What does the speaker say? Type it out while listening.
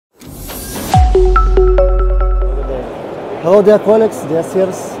Hello dear colleagues, dear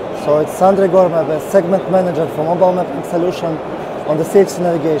seers. So it's Andrei Gorb, a segment manager for mobile mapping solution on the CHC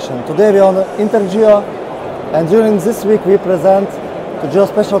Navigation. Today we are on INTERGEO, and during this week we present to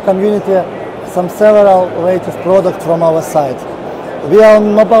geospatial community some several latest products from our site. We are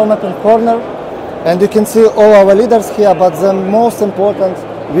on mobile mapping corner, and you can see all our leaders here, but the most important,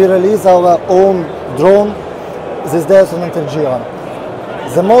 we release our own drone these days on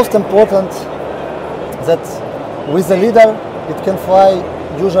INTERGEO. The most important that with the leader it can fly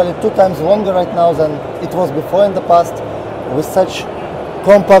usually 2 times longer right now than it was before in the past. With such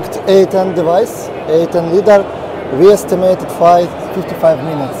compact A10 device, A10 leader, we estimated flight 55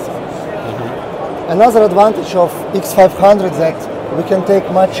 minutes. Another advantage of X500 that we can take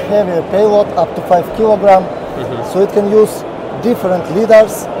much heavier payload, up to 5 kilogram, so it can use different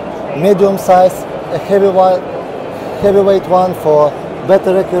leaders, medium size, a heavyweight one for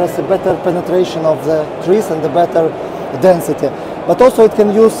better accuracy, better penetration of the trees and the better density. But also it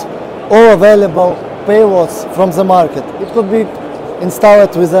can use all available payloads from the market. It could be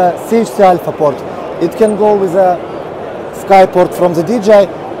installed with a CHC Alpha port. It can go with a Sky port from the DJI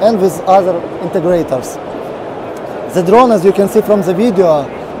and with other integrators. The drone, as you can see from the video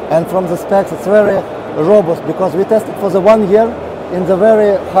and from the specs, it's very robust because we tested for the 1 year in the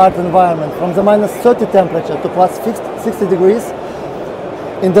very hard environment, from the minus 30 temperature to plus 60 degrees.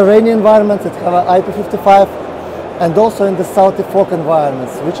 In the rainy environments, it have an IP55, and also in the salty fog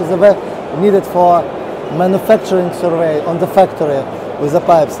environments, which is very needed for manufacturing survey on the factory with the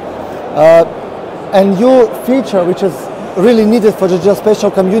pipes. A new feature which is really needed for the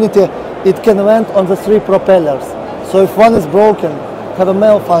geospatial community, it can land on the 3 propellers. So if one is broken, have a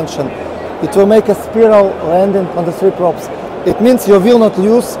malfunction, it will make a spiral landing on the 3 props. It means you will not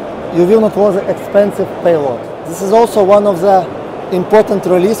lose the expensive payload. This is also one of the important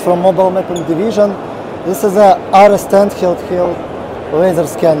release from mobile mapping division. This is a RS handheld laser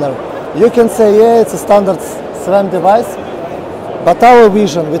scanner. You can say, yeah, it's a standard SWAM device, but our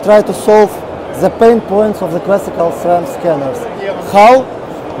vision, we try to solve the pain points of the classical SWAM scanners. How?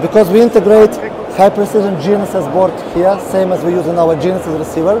 Because we integrate high precision GNSS board here, same as we use in our GNSS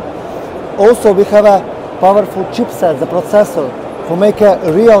receiver. Also, we have a powerful chipset, the processor, to make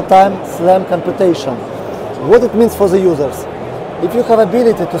a real-time SLAM computation. What it means for the users? If you have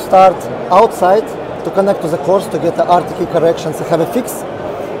ability to start outside, to connect to the course, to get the RTK corrections and have a fix,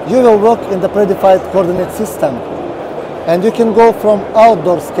 you will work in the predefined coordinate system. And you can go from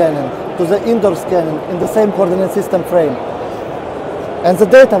outdoor scanning to the indoor scanning in the same coordinate system frame. And the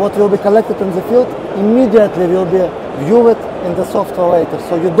data, what will be collected in the field, immediately will be viewed in the software later.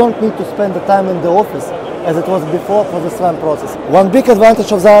 So you don't need to spend the time in the office as it was before for the SWAM process. One big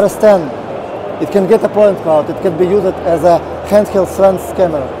advantage of the RS10, it can get a point cloud, it can be used as a handheld SWAM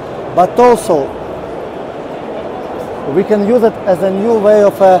scanner, but also we can use it as a new way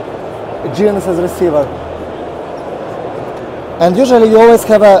of a GNSS receiver. And usually you always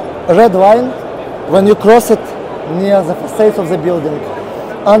have a red line when you cross it near the facades of the building,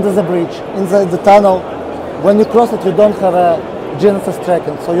 under the bridge, in the tunnel. When you cross it, you don't have a GNSS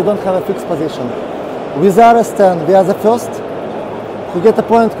tracking, so you don't have a fixed position. With RS10, we are the first to get a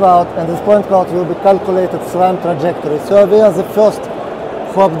point cloud, and this point cloud will be calculated SWAM trajectory. So we are the first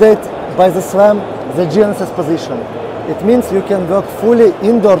who update by the SWAM the GNSS position. It means you can work fully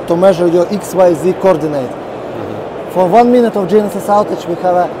indoor to measure your XYZ coordinate. For 1 minute of GNSS outage, we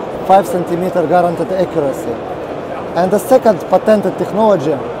have a 5 centimeter guaranteed accuracy. And the second patented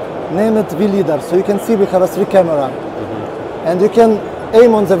technology, name it V-Leader. So you can see we have a 3 camera. And you can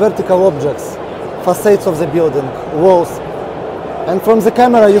aim on the vertical objects, facades of the building, walls. And from the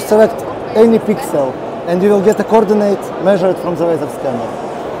camera you select any pixel and you will get a coordinate measured from the laser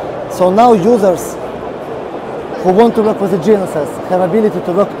scanner. So now users who want to work with the GNSS have ability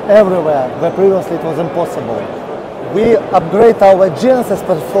to work everywhere where previously it was impossible. We upgrade our GNSS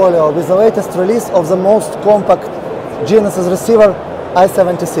portfolio with the latest release of the most compact GNSS receiver,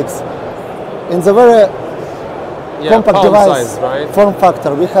 i76. In the very compact device size, right? form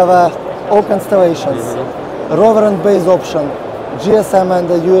factor, we have all constellations, rover and base option, GSM and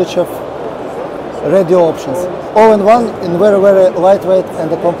the UHF radio options, all in one, in very lightweight and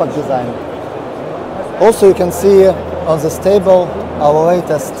a compact design. Also you can see on this table our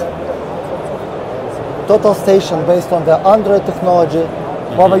latest total station based on the Android technology.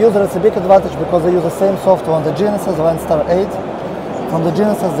 For our user it's a big advantage because they use the same software on the GNSS Landstar 8. From the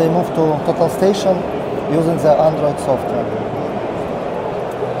GNSS they move to total station using the Android software.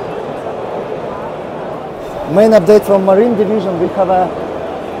 Main update from Marine Division, we have a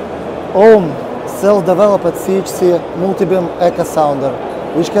own self-developed CHC multi-beam echo sounder,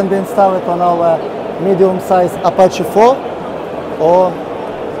 which can be installed on our medium-sized Apache 4 or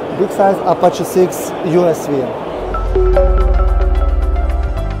big size Apache 6 USV.